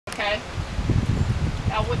Okay.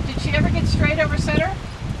 Now, did she ever get straight over center?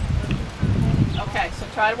 Okay, so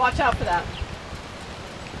try to watch out for that.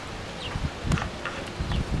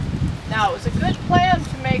 Now, it was a good plan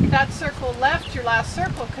to make that circle left your last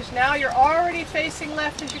circle, because now you're already facing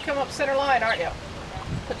left as you come up center line, aren't you?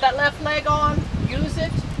 Put that left leg on, use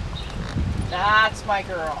it. That's my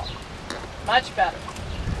girl. Much better.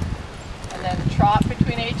 And then trot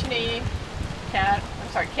between H and E.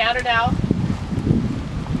 Canter now.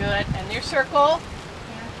 Good. And your circle.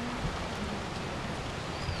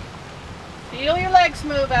 Feel your legs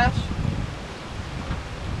move, Ash.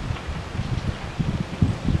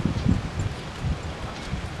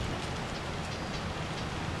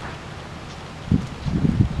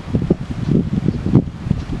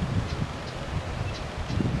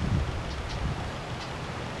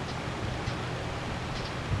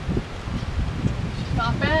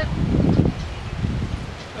 Not bent.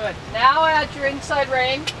 Good. Now add your inside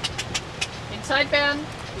rein. Inside bend.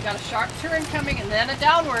 You got a sharp turn coming and then a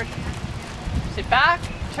downward. Sit back,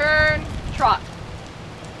 turn, trot.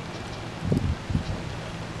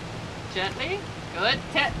 Gently. Good.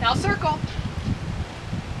 Now circle.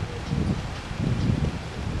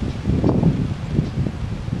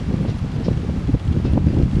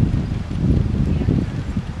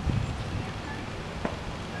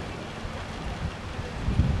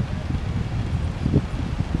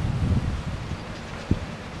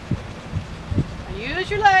 Use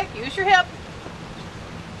your leg, use your hip.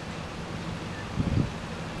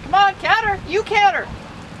 Come on, canter. You canter.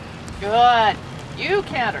 Good. You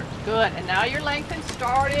canter. Good. And now your lengthen.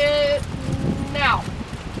 Start it now.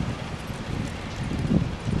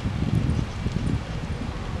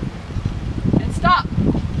 And stop.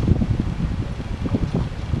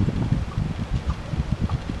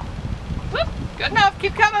 Whoop. Good enough.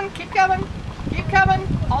 Keep coming. Keep coming. Keep coming.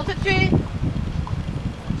 Halt at G.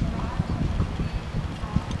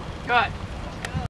 Good.